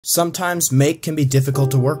Sometimes make can be difficult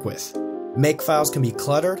to work with. Make files can be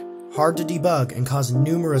cluttered, hard to debug, and cause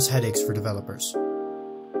numerous headaches for developers.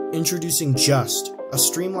 Introducing Just, a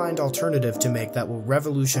streamlined alternative to make that will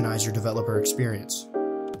revolutionize your developer experience.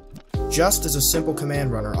 Just is a simple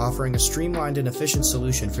command runner offering a streamlined and efficient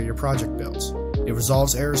solution for your project builds. It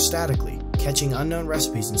resolves errors statically, catching unknown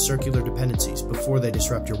recipes and circular dependencies before they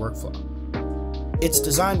disrupt your workflow. It's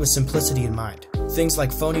designed with simplicity in mind. Things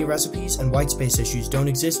like phony recipes and whitespace issues don't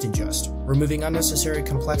exist in Just, removing unnecessary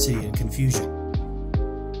complexity and confusion.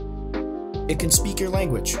 It can speak your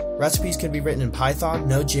language. Recipes can be written in Python,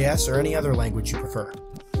 Node.js, or any other language you prefer.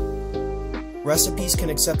 Recipes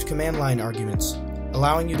can accept command line arguments,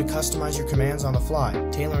 allowing you to customize your commands on the fly,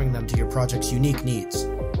 tailoring them to your project's unique needs.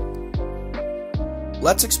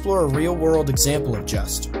 Let's explore a real-world example of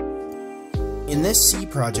Just. In this C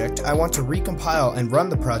project, I want to recompile and run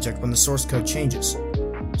the project when the source code changes.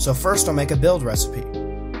 So first I'll make a build recipe.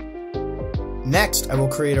 Next, I will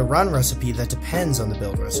create a run recipe that depends on the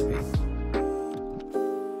build recipe.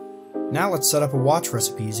 Now let's set up a watch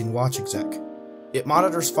recipe using watch.exec. It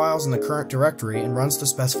monitors files in the current directory and runs the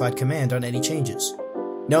specified command on any changes.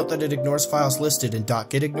 Note that it ignores files listed in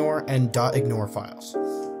 .getignore and .ignore files.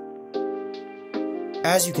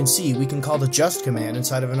 As you can see, we can call the just command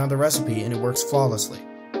inside of another recipe and it works flawlessly.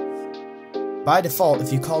 By default,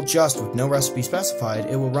 if you call just with no recipe specified,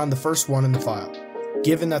 it will run the first one in the file.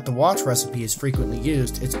 Given that the watch recipe is frequently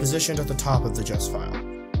used, it's positioned at the top of the just file.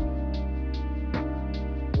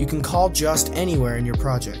 You can call just anywhere in your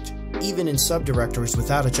project, even in subdirectories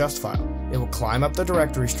without a just file. It will climb up the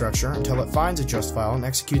directory structure until it finds a just file and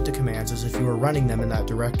execute the commands as if you were running them in that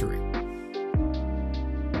directory.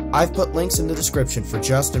 I've put links in the description for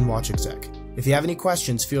Just and watch.exec. If you have any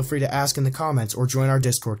questions, feel free to ask in the comments or join our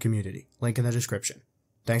Discord community. Link in the description.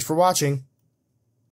 Thanks for watching.